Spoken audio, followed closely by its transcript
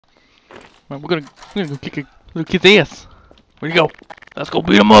We're gonna go kick a little kid's ass. Where'd you go? Let's go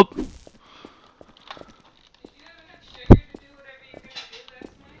beat him up.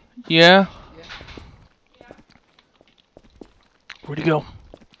 Yeah. Where'd he go? Do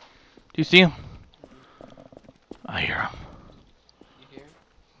you see him? I hear him. You hear him?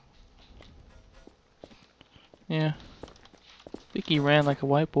 Yeah. I think he ran like a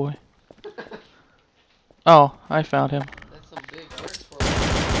white boy. Oh, I found him. That's some big words for him.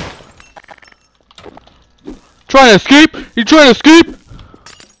 Trying to escape? You trying to escape?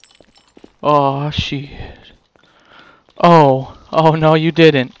 Oh shit. Oh no, you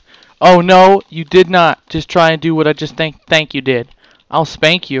didn't. Oh no, you did not. Just try and do what I just think you did. I'll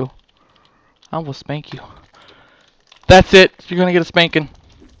spank you. I will spank you. That's it. You're gonna get a spanking.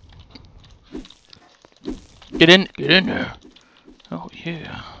 Get in there. Oh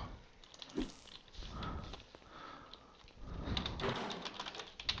yeah.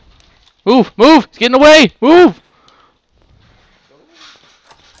 Move! He's getting away! Move!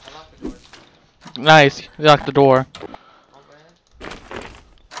 I locked the door. Nice. You locked the door. Oh, man.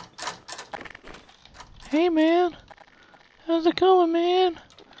 Hey man. How's it going, man?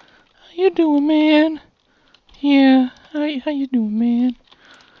 How you doing, man? Yeah. How you doing, man?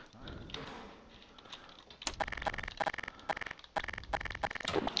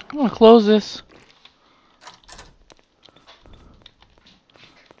 I'm gonna close this.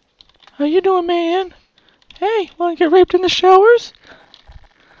 How you doing, man? Hey, wanna get raped in the showers?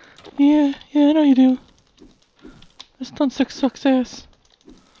 Yeah, I know you do. This done success.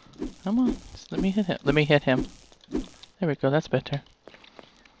 Come on, just let me hit him. There we go, that's better.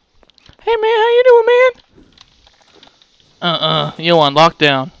 Hey man, how you doing, man? You on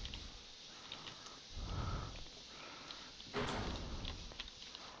lockdown.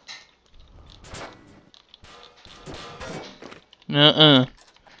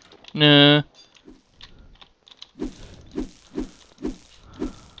 Nah.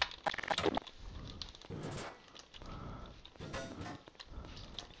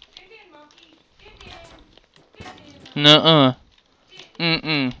 Nuh-uh.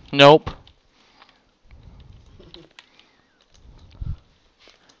 Nope.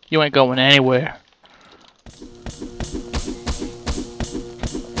 You ain't going anywhere.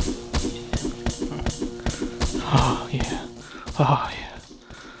 Oh yeah. Oh yeah.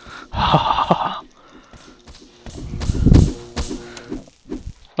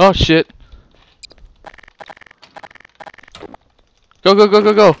 Oh shit.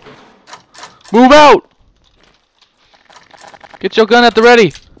 Go. Move out! Get your gun at the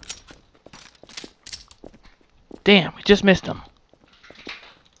ready. Damn, we just missed him.